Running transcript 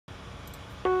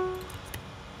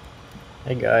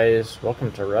Hey guys,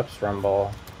 welcome to Reps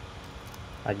Rumble.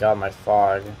 I got my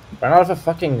fog. But I don't have a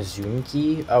fucking zoom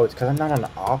key? Oh, it's because I'm not on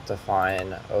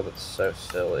Optifine. Oh, that's so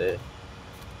silly.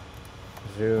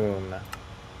 Zoom.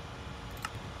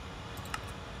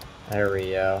 There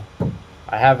we go.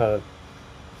 I have a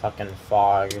fucking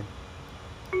fog.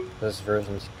 This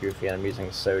version's goofy and I'm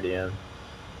using sodium.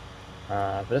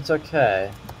 But it's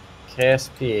okay.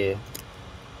 KSP.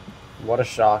 What a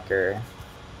shocker.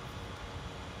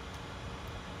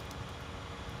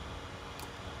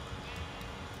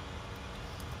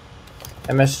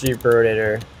 MSG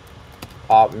Brodator.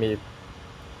 Op me.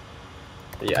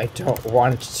 Yeah, I don't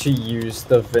want to use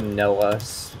the vanilla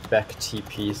Spec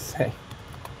TP thing.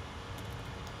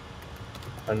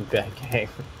 I'm begging.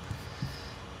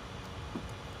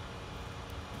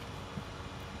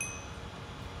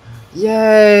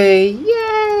 Yay!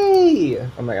 Yay!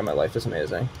 Oh my god, my life is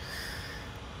amazing.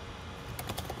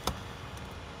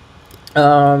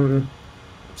 So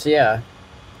yeah,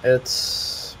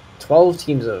 it's 12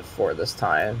 teams of 4 this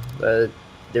time.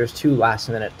 There's 2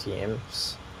 last-minute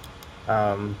teams.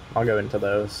 I'll go into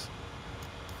those.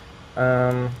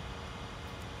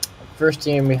 First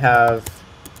team we have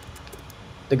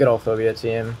the good old Phobia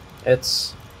team.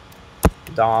 It's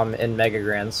Dom in Mega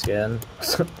Grand Skin.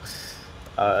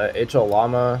 HL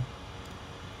Llama.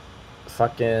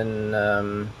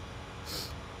 Fucking,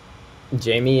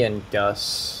 Jamie and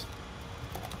Gus.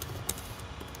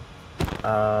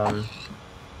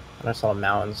 I saw a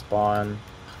mountain spawn.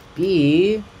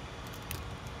 B.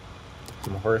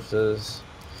 Some horses.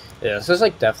 Yeah, this is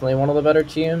like definitely one of the better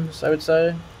teams, I would say.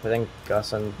 I think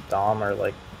Gus and Dom are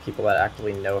like people that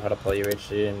actively know how to play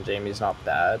UHC, and Jamie's not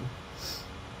bad.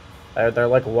 They're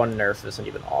like one nerf isn't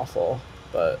even awful,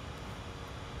 but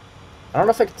I don't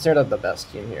know if I consider that the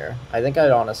best team here. I think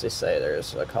I'd honestly say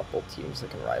there's a couple teams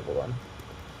that can rival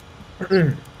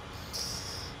them.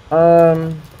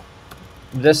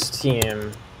 This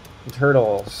team,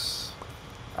 Turtles.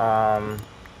 I'm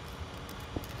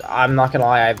not gonna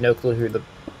lie, I have no clue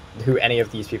who any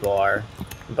of these people are,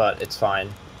 but it's fine.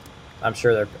 I'm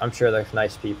sure they're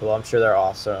nice people. I'm sure they're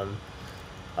awesome.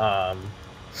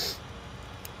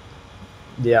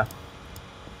 Yeah.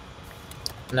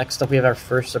 Next up, we have our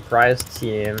first surprise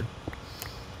team.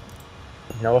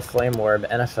 Noah Flame Orb,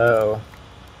 NFO,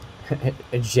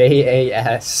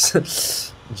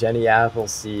 JAS, Jenny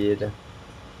Appleseed,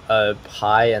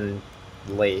 Pie and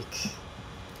Lake.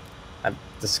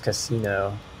 This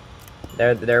casino.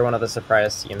 They're one of the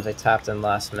surprise teams. They tapped in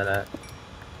last minute.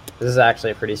 This is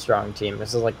actually a pretty strong team.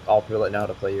 This is like all people that know how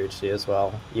to play UHC as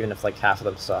well, even if like half of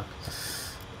them suck.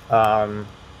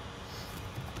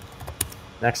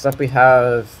 Next up we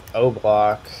have O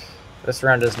Block. This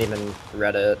round isn't even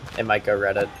Reddit. It might go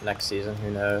Reddit next season,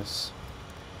 who knows.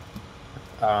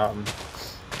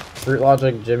 Fruit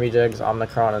Logic, Jimmy Jigs,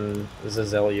 Omnicron, and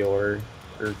Zazelior.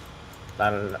 Or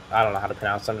I don't know how to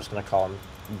pronounce it. I'm just gonna call him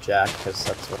Jack because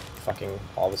that's what fucking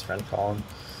all of his friends call him.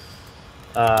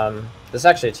 This is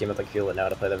actually a team with like people that know how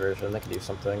to play the version. They can do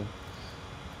something.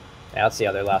 Yeah, that's the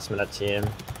other last minute team.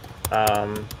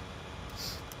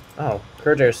 Oh,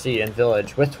 Courage OC in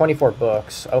Village with 24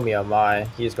 books. Oh me, oh my.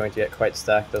 He's going to get quite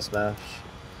stacked this match.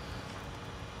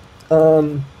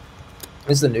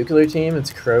 This is the nuclear team.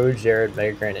 It's Crow, Jared,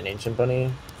 Mega Grand, and Ancient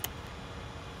Bunny.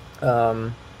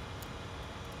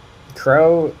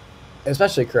 Crow,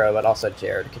 especially Crow, but also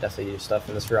Jared could definitely do stuff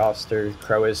in this roster.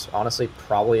 Crow is honestly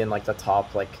probably in like the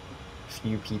top like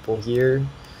few people here.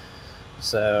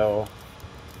 So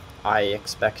I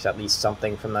expect at least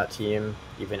something from that team,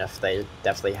 even if they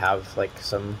definitely have like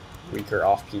some weaker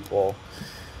off people.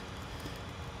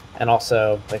 And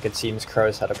also, like it seems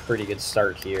Crow's had a pretty good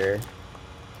start here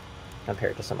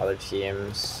compared to some other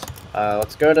teams.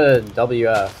 Let's go to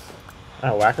WF.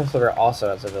 Oh, Wacko Sliver also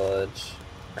has a village.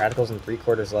 Radicals and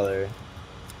 3/4 leather.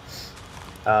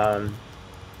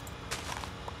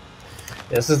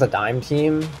 This is the dime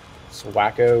team. It's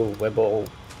Wacko, Wibble,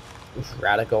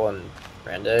 Radical, and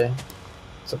Rande.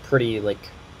 It's a pretty, like,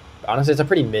 honestly, it's a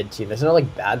pretty mid team. There's no,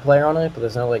 like, bad player on it, but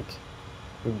there's no, like,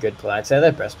 good player. I'd say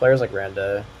the best player is, like,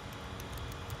 Rande.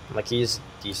 Like, he's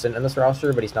decent in this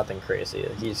roster, but he's nothing crazy.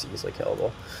 He's easily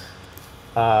killable.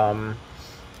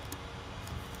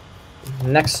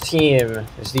 Next team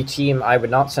is the team I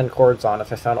would not send cords on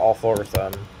if I found all 4 of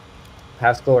them.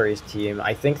 Past Glory's team.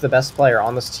 I think the best player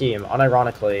on this team,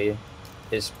 unironically,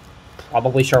 is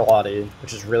probably Charlotte,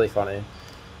 which is really funny.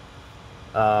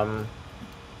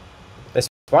 They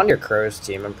spawned your Crow's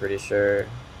team, I'm pretty sure.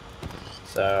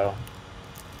 So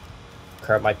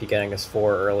Crow might be getting us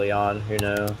 4 early on, who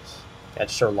knows. Yeah,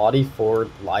 it's Charlotte,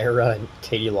 Ford, Lyra, and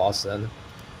Katie Lawson.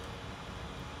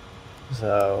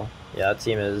 So yeah, that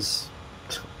team is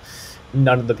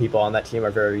none of the people on that team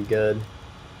are very good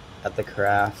at the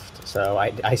craft. So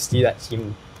I see that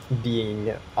team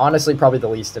being honestly probably the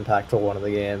least impactful one of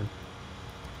the game.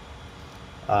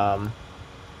 I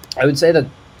would say the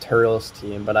Turtles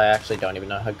team, but I actually don't even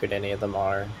know how good any of them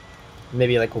are.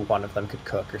 Maybe like one of them could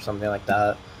cook or something like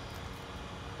that.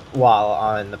 While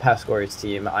on the Pascori's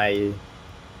team, I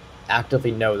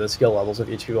actively know the skill levels of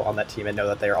each people on that team and know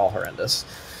that they are all horrendous.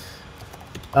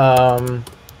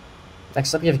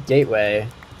 Next up, you have Gateway.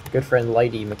 Good friend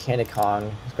Lighty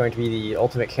Mechanicong is going to be the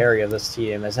ultimate carry of this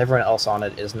team, as everyone else on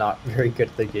it is not very good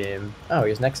at the game. Oh,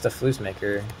 he's next to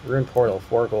Flusemaker. Rune Portal,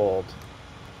 4 gold.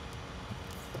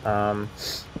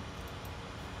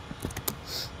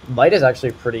 Light is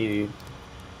actually pretty...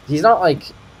 He's not, like,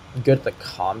 good at the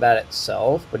combat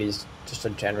itself, but he's just a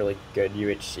generally good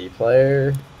UHC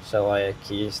player. So, like,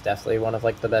 he's definitely one of,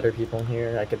 like, the better people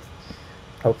here. I could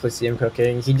hopefully see him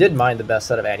cooking. He did mine the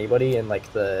best out of anybody in,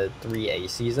 like, the 3A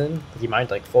season. He mined,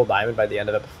 like, full diamond by the end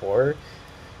of it before.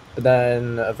 But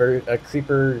then a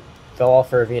creeper fell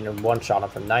off a ravine and one-shot him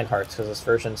from 9 hearts because this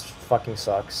version fucking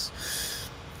sucks.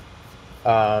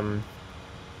 Yeah,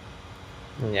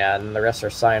 and the rest are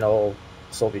Sinal,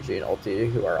 SoulVG, and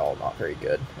Ulti, who are all not very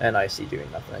good, and IC doing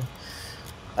nothing.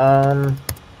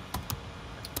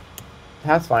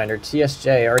 Pathfinder,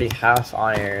 TSJ, already half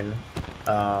iron.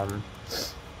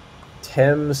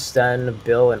 Tim, Sten,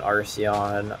 Bill, and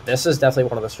Arceon. This is definitely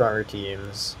one of the stronger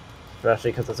teams,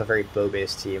 especially because it's a very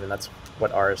bow-based team, and that's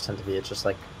what ours tend to be. It's just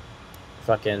like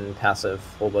fucking passive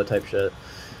full bow type shit.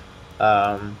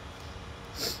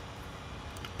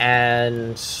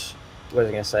 And what was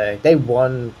I gonna say? They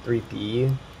won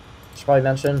 3B. Should probably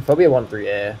mention Phobia won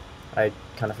 3A. I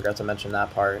kind of forgot to mention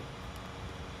that part.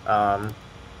 In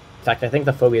fact, I think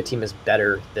the Phobia team is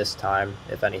better this time,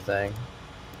 if anything.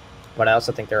 But I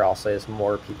also think there also is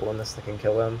more people in this that can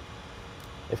kill him,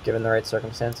 if given the right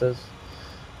circumstances.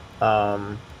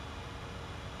 Yeah,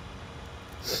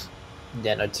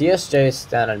 no, TSJ,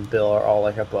 Stan, and Bill are all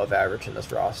like above average in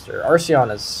this roster. Arceon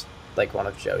is like one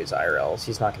of Joey's IRLs.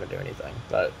 He's not going to do anything.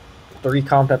 But 3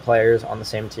 competent players on the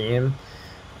same team,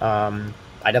 I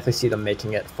definitely see them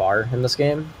making it far in this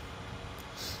game.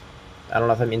 I don't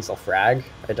know if that means they'll frag.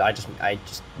 I just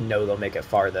know they'll make it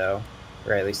far though,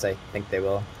 or at least I think they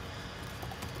will.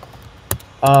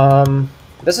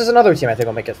 This is another team I think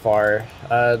will make it far.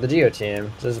 The Geo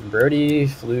team, just Brody,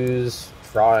 Fluz,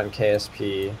 Fra, and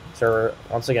KSP. So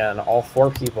once again, all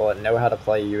 4 people that know how to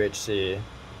play UHC.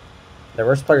 The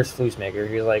worst player is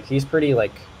Flusemaker. He's pretty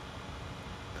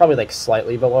probably like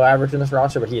slightly below average in this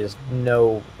roster, but he is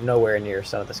nowhere near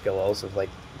some of the skill levels of like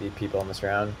the people in this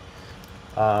round.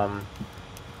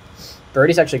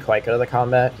 Brody's actually quite good at the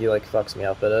combat. He like fucks me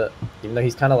up at it, even though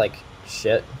he's kind of like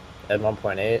shit at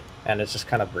 1.8, and it's just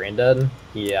kind of brain dead.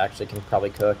 He actually can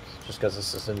probably cook just because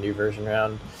this is a new version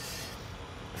round.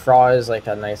 Fra is like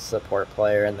a nice support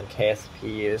player, and then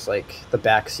KSP is like the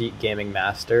backseat gaming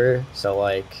master. So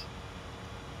like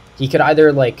he could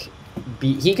either like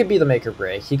he could be the make or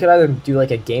break. He could either do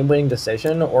like a game-winning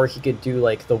decision, or he could do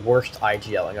like the worst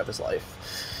IGLing of his life.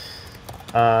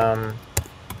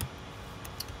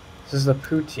 This is the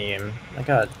Poo team. My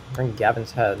god, bring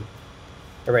Gavin's head.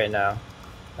 Oh, wait, no.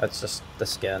 That's just the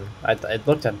skin. It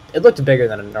looked bigger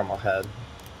than a normal head.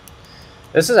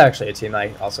 This is actually a team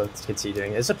I also could see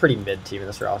doing. It's a pretty mid team in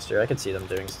this roster. I could see them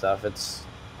doing stuff. It's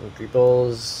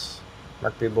Creeples,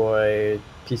 Mark B Boy,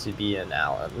 PCB, and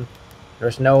Allen.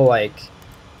 There's no like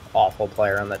awful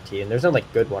player on that team. There's no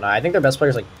like good one. I think their best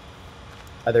players like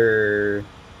either.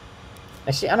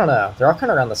 Actually, I don't know. They're all kind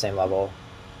of around the same level.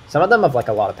 Some of them have like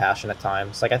a lot of passion at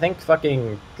times. Like I think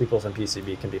fucking Creeples and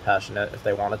PCB can be passionate if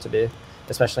they wanted to be,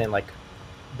 especially in like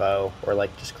bow or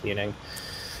like just cleaning.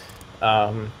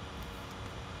 I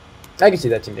can see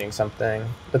that team doing something.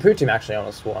 The Poo team actually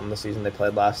almost won the season they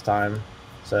played last time.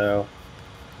 So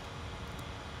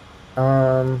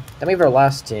then we have our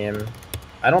last team.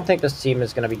 I don't think this team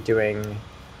is going to be doing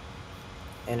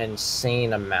an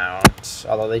insane amount,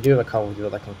 although they do have a couple of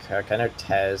people that can cook. I know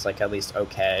Tez, like, at least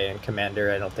okay, and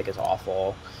Commander I don't think is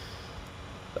awful.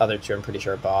 The other 2 I'm pretty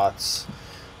sure are bots.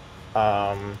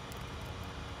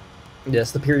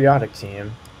 Yes, the periodic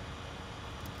team.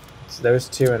 It's those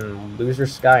 2 and Loser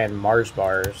Sky and Mars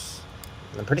Bars.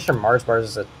 I'm pretty sure Mars Bars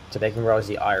is a Tabaking Row is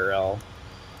the IRL.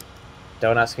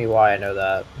 Don't ask me why I know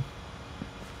that.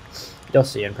 You'll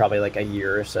see in probably like a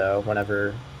year or so,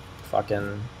 whenever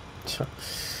fucking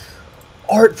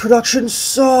art production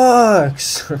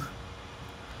sucks.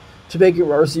 Tabaking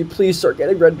RC, please start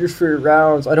getting renders for your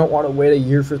rounds. I don't want to wait a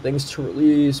year for things to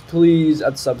release. Please,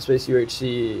 at Subspace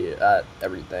UHC, at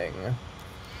everything.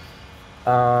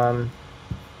 Yeah,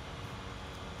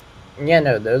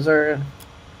 no, those are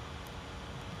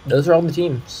all the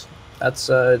teams. That's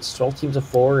it's 12 teams of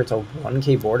 4. It's a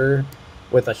 1K border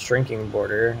with a shrinking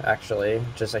border, actually.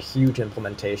 Just a huge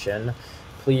implementation.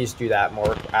 Please do that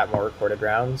more at more recorded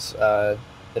rounds.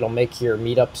 It'll make your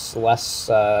meetups less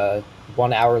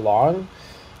 1 hour long.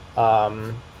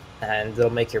 And it'll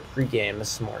make your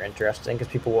pre-games more interesting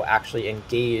because people will actually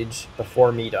engage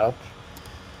before meetup.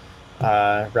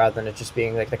 Rather than it just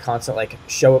being like the constant like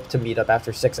show up to meetup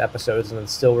after 6 episodes and then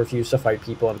still refuse to fight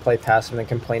people and play passive and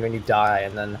complain when you die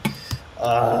and then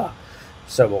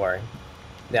so boring.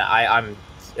 Yeah, I'm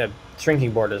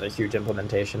shrinking board is a huge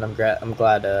implementation. I'm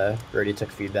glad Brody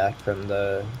took feedback from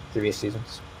the previous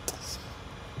seasons.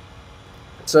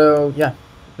 So yeah,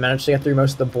 managed to get through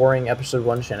most of the boring episode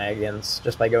 1 shenanigans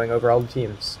just by going over all the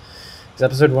teams. Because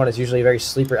episode 1 is usually a very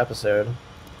sleeper episode,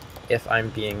 if I'm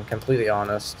being completely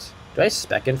honest. Do I have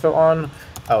spec info on?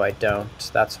 Oh, I don't.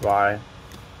 That's why.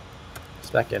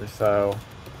 Spec info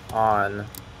on.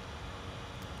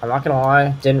 I'm not gonna lie,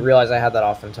 didn't realize I had that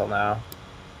off until now.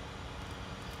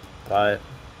 But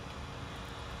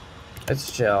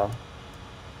it's chill.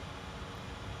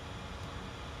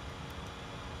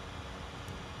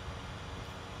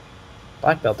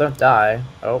 Black belt, don't die.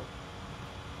 Oh.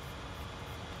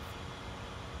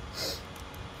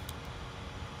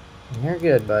 You're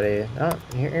good, buddy. No,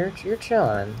 you're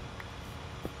chilling.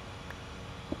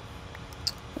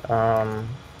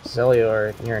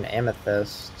 Zillior, you're an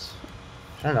amethyst.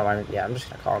 I don't know why. Yeah, I'm just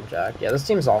gonna call him Jack. Yeah, this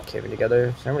team's all caving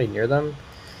together. Is there anybody near them?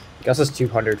 Gus is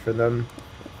 200 for them.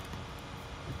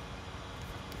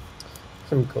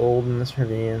 Some gold in this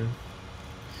ravine.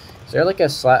 Is there like a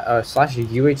slash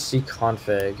UHC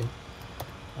config?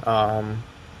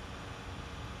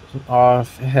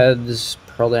 Off heads,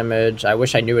 pearl damage. I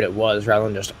wish I knew what it was rather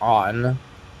than just on.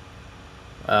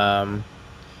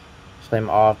 Flame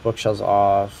off, bookshells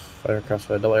off, fire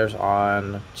crossbow, double airs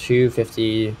on,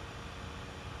 250,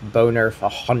 bow nerf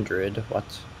 100. What?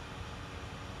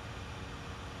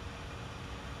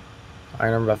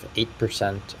 Iron armor buff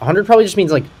 8%. 100 probably just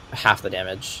means like half the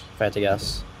damage, if I had to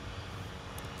guess.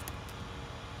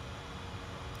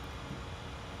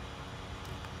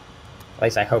 At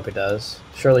least I hope it does.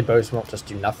 Surely bows won't just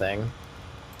do nothing.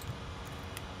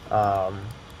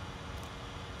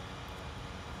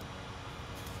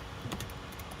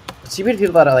 See many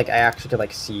people that I actually could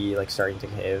like see like starting to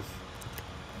cave.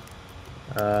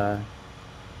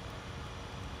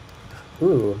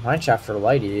 Ooh, mineshaft for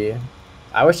Lighty.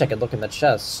 I wish I could look in the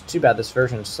chest. Too bad this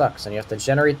version sucks and you have to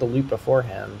generate the loot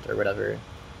beforehand or whatever.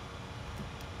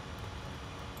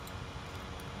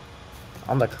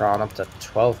 On the cron up to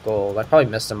 12 gold. I probably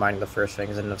missed him mining the first thing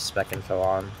because I didn't have spec info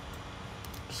on.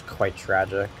 It's quite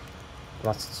tragic.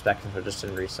 Unless the spec info just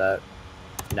didn't reset.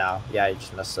 No, yeah, you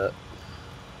just missed it.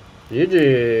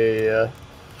 GG.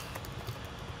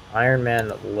 Iron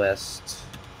Man list.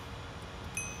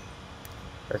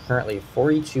 There are currently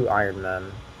 42 Iron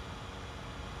Men.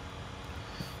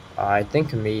 I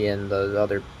think me and the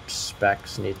other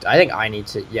specs need. I think I need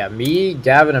to. Yeah, me,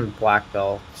 Gavin, and Black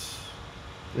Belt.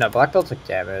 No, Black Belt took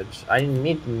damage. I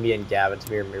need me and Gavin to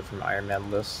be removed from Iron Man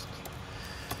list.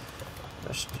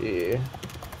 SG.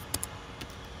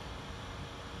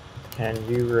 Can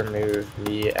you remove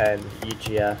me and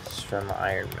EGS from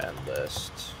Iron Man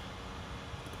list?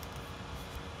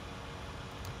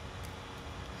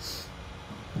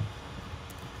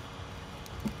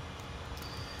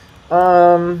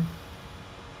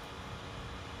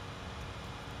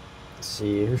 Let's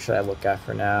see, who should I look at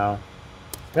for now?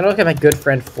 I'm gonna look at my good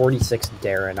friend 46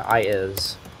 Darren.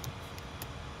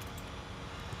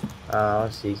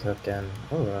 What's he cooking?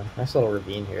 Oh, nice little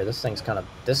ravine here. This thing's kind of,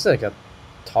 this is like a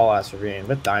tall ass ravine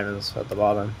with diamonds at the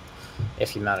bottom.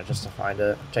 If he manages to find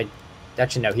it. Which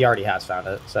actually no, he already has found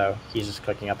it. So he's just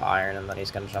cooking up iron and then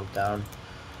he's gonna jump down.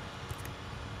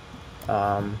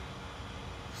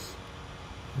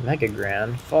 Mega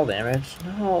Grand, fall damage.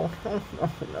 No,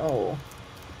 no.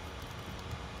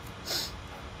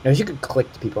 No, you could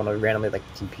click to people and randomly like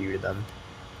TP to them.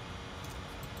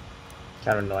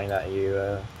 Kind of annoying that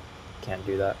you can't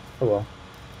do that. Oh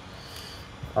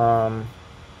well.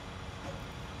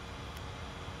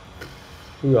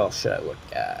 Who else should I look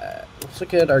at? Let's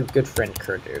look at our good friend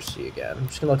Kurt Jersey again. I'm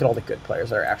just gonna look at all the good players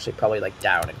that are actually probably like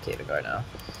down in caving right now.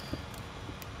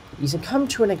 He's come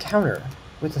to an encounter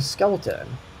with a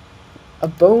skeleton, a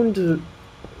boned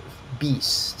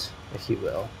beast, if you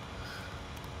will.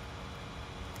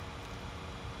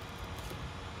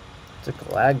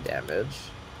 Took lag damage.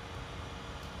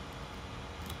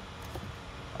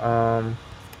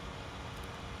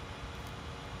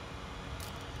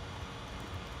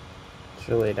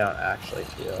 Truly don't actually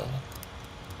feel.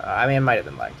 I mean, it might have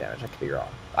been lag damage. I could be wrong.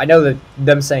 I know that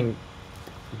them saying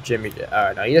Jimmy.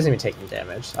 Oh no, he doesn't even take any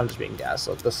damage. I'm just being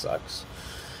gaslit. This sucks.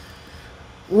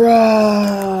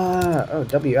 Rah! Oh,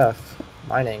 WF.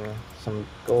 Mining some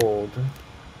gold.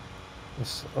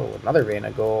 Oh, another vein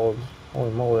of gold.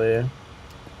 Holy moly.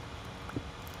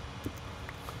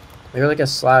 Maybe like a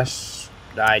slash.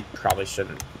 I probably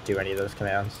shouldn't do any of those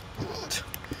commands.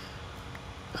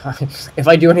 If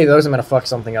I do any of those, I'm gonna fuck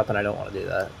something up, and I don't want to do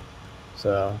that.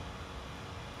 So,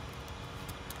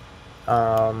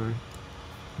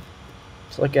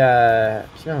 let's look at.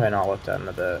 See if I not looked at in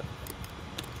a bit.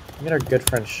 Look at our good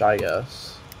friend Shy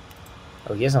Guess.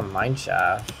 Oh, he has a mine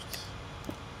shaft.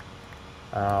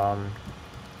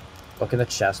 Look in the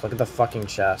chest. Look at the fucking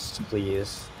chest,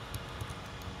 please.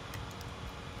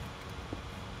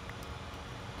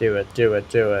 Do it, do it,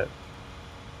 do it.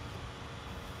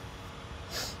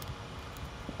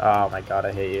 Oh my god,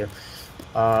 I hate you.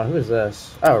 Who is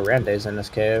this? Oh, Rande's in this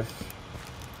cave.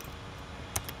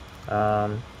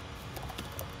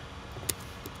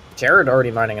 Jared already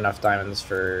mining enough diamonds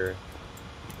for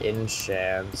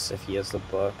enchants if he has the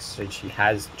books, which he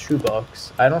has 2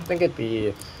 books. I don't think it'd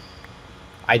be...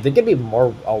 I think it'd be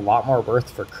a lot more worth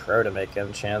for Crow to make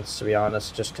enchants, to be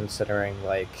honest, just considering,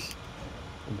 like,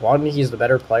 1, he's the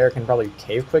better player, can probably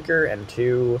cave quicker, and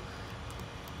 2,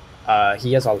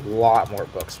 he has a lot more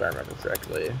books, if I remember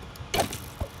correctly.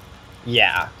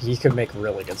 Yeah, he could make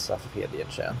really good stuff if he had the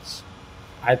enchants.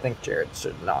 I think Jared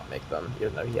should not make them,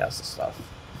 even though he has the stuff.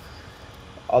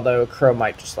 Although Crow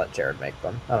might just let Jared make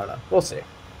them. I don't know. We'll see.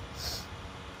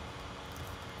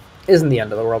 Isn't the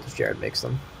end of the world if Jared makes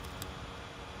them.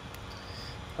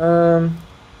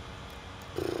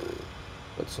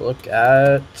 Let's look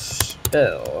at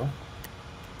Bill.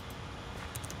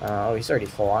 Oh, he's already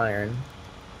full iron.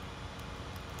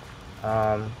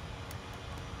 Oh,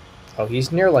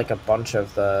 he's near like a bunch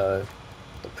of the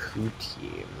poo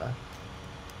team.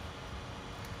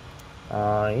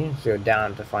 You need to go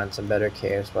down to find some better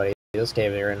caves, buddy. This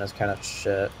cave they're in is kind of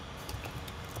shit.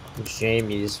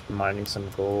 Jamie's mining some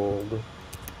gold.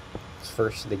 It's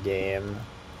first of the game.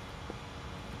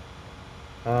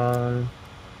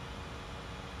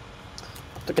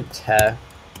 Look at Teh.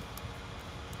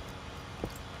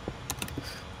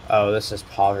 Oh, this is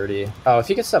poverty. Oh, if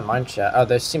he gets that mine shaft. Oh,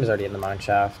 this team is already in the mine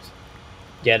shaft.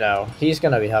 Yeah, no, he's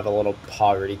gonna have a little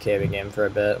poverty caving game for a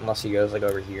bit, unless he goes like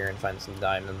over here and finds some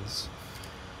diamonds.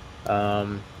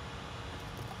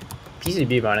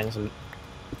 PCB mining some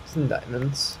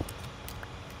diamonds,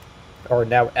 or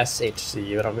now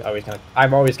SHC. But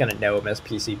I'm always gonna know him as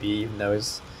PCB, even though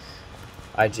his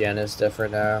IGN is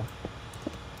different now.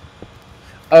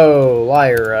 Oh,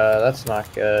 Lyra, that's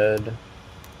not good.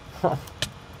 Huh.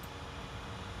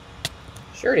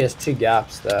 She already has 2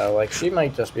 gaps though. Like, she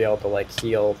might just be able to like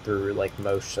heal through like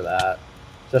most of that,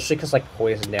 especially because like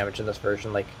poison damage in this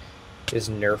version like is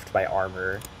nerfed by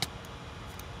armor.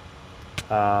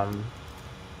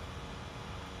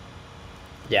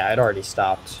 Yeah, it already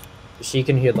stopped. She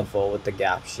can heal the full with the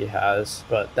gaps she has,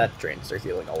 but that drains their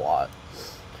healing a lot.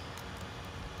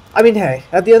 I mean, hey,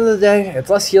 at the end of the day, it's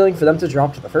less healing for them to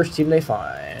drop to the first team they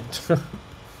find.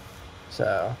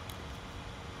 So.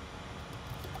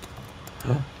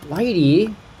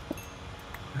 Lighty.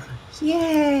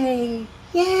 Yay!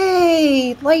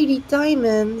 Yay! Lighty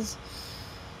diamonds!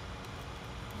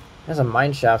 There's a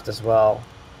mine shaft as well.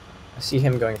 I see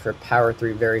him going for power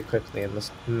 3 very quickly in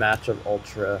this match of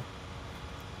Ultra.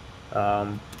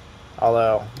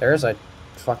 Although, there's a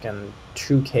fucking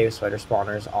 2 cave spider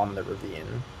spawners on the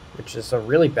ravine, which is a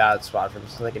really bad spot for him,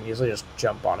 so they can easily just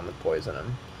jump on him and poison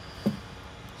him.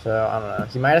 So, I don't know.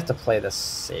 He might have to play this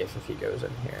safe if he goes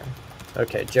in here.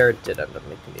 Okay, Jared did end up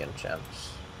making the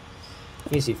enchants.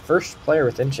 Easy, first player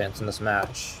with enchants in this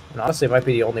match. And honestly, might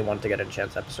be the only one to get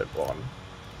enchants episode 1.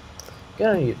 Good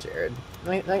on you, Jared.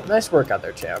 Nice work out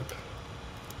there, champ.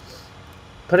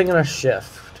 Putting in a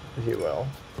shift, if you will.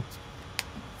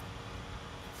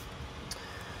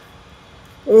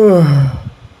 I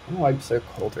don't know why it's so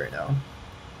cold right now.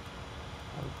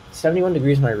 71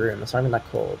 degrees in my room. It's not even that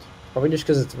cold. Probably just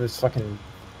because it was fucking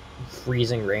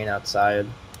freezing rain outside.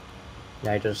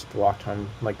 Yeah, I just walked home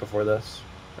like before this,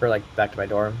 or like back to my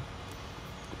dorm.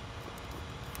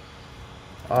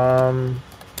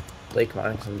 Lake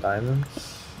mining some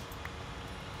diamonds.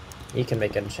 You can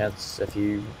make enchants if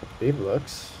you read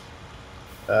books.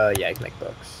 Yeah, you can make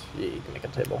books. Yeah, you can make a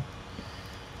table.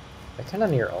 They're kind of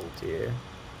near ulti,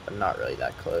 but not really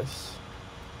that close.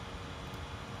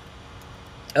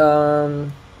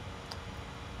 Our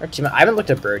team. I haven't looked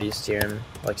at Brody's team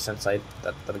like since at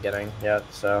the beginning yet,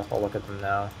 so I'll look at them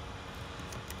now.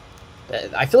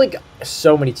 I feel like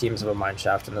so many teams have a mine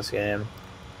shaft in this game.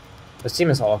 This team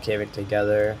is all caving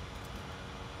together.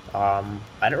 I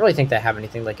don't really think they have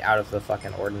anything like out of the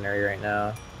fucking ordinary right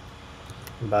now,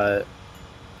 but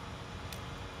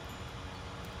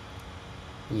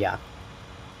yeah.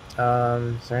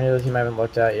 Is there any other team I haven't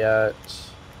looked at yet?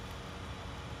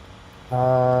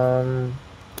 I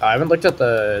haven't looked at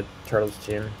the Turtles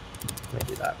team. Let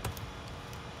me do that.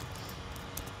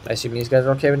 I assume these guys are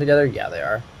all caving together? Yeah, they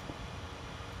are.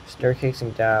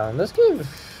 Staircasing down. This cave,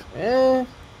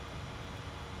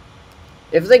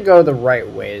 if they go the right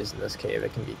ways in this cave,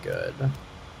 it can be good.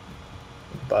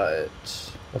 But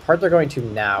the part they're going to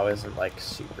now isn't, like,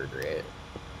 super great.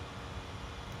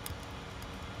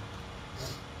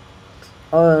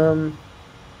 I'll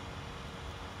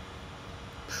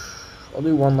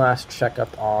do one last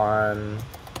checkup on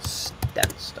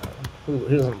Stenstone. Who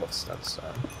doesn't love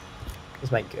Stenstone?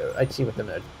 He's my goat. I team with him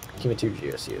in a Team of 2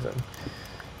 Geo season.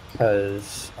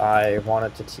 Because I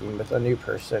wanted to team with a new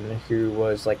person who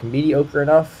was, like, mediocre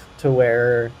enough to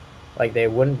where, like, they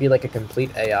wouldn't be, like, a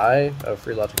complete AI. Oh,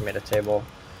 Free Logic made a table.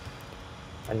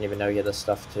 I didn't even know he had this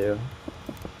stuff, too.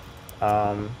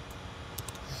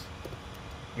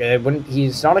 It wouldn't,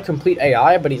 he's not a complete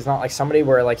AI, but he's not, like, somebody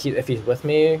where, like, if he's with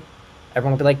me,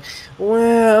 everyone will be like,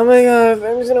 wow, oh my god,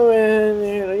 I'm just gonna win,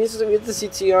 you know, he's gonna get the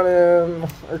CT on him,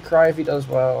 or cry if he does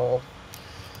well.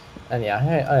 And yeah, I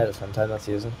had a fun time that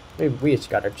season. We each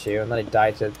got our 2, and then I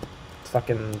died to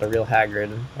fucking the real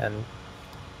Hagrid, and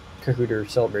Kahooter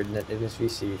celebrated it in his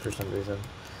VC for some reason.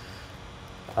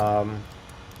 Oh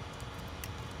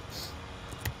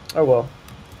well.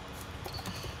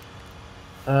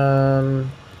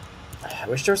 I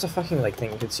wish there was a fucking, like,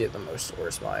 thing you could see at the most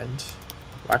source mined.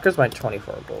 Wacker's mined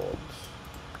 24 gold.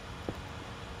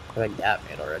 I think that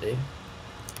made already.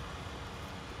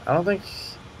 I don't think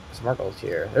there's more gold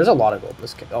here. There's a lot of gold in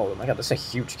this cave. Oh my god, this is a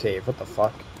huge cave. What the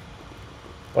fuck?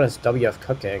 What is WF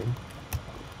cooking?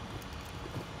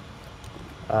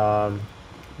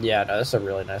 Yeah, no, this is a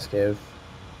really nice cave.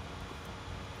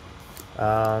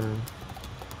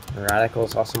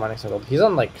 Radical's also mining some gold. He's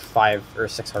on like 5 or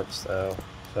 6 hearts though,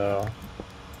 so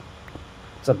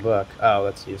it's a book. Oh,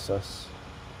 that's useless.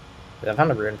 I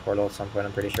found a ruin portal at some point,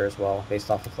 I'm pretty sure as well,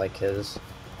 based off of like his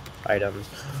items.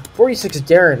 46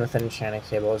 Darren with an enchanting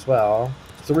table as well.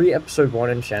 3 episode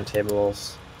 1 enchant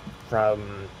tables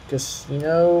from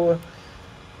Casino,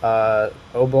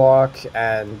 O-Block,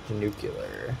 and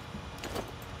Nuclear.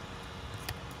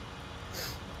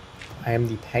 I am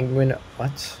the penguin.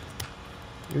 What?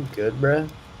 You good, bruh?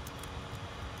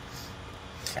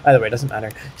 Either way, it doesn't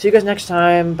matter. See you guys next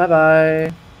time.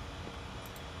 Bye-bye.